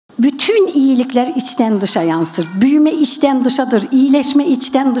Bütün iyilikler içten dışa yansır. Büyüme içten dışadır, iyileşme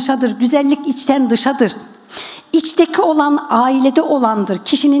içten dışadır, güzellik içten dışadır. İçteki olan ailede olandır,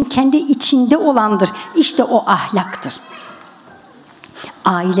 kişinin kendi içinde olandır. İşte o ahlaktır.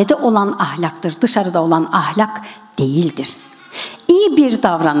 Ailede olan ahlaktır, dışarıda olan ahlak değildir. İyi bir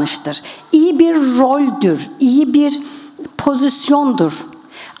davranıştır, iyi bir roldür, iyi bir pozisyondur.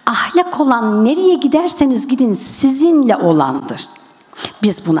 Ahlak olan nereye giderseniz gidin sizinle olandır.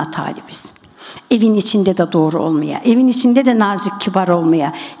 Biz buna talibiz. Evin içinde de doğru olmaya, evin içinde de nazik kibar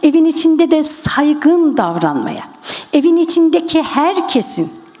olmaya, evin içinde de saygın davranmaya, evin içindeki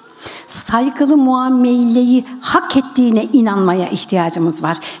herkesin saygılı muameleyi hak ettiğine inanmaya ihtiyacımız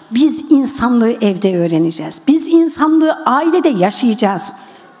var. Biz insanlığı evde öğreneceğiz. Biz insanlığı ailede yaşayacağız.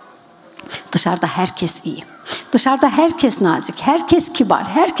 Dışarıda herkes iyi. Dışarıda herkes nazik, herkes kibar,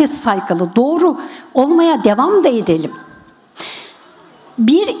 herkes saygılı, doğru olmaya devam da edelim.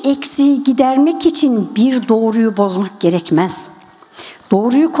 Bir eksiği gidermek için bir doğruyu bozmak gerekmez.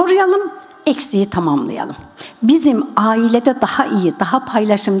 Doğruyu koruyalım, eksiği tamamlayalım. Bizim ailede daha iyi, daha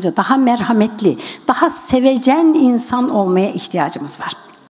paylaşımcı, daha merhametli, daha sevecen insan olmaya ihtiyacımız var.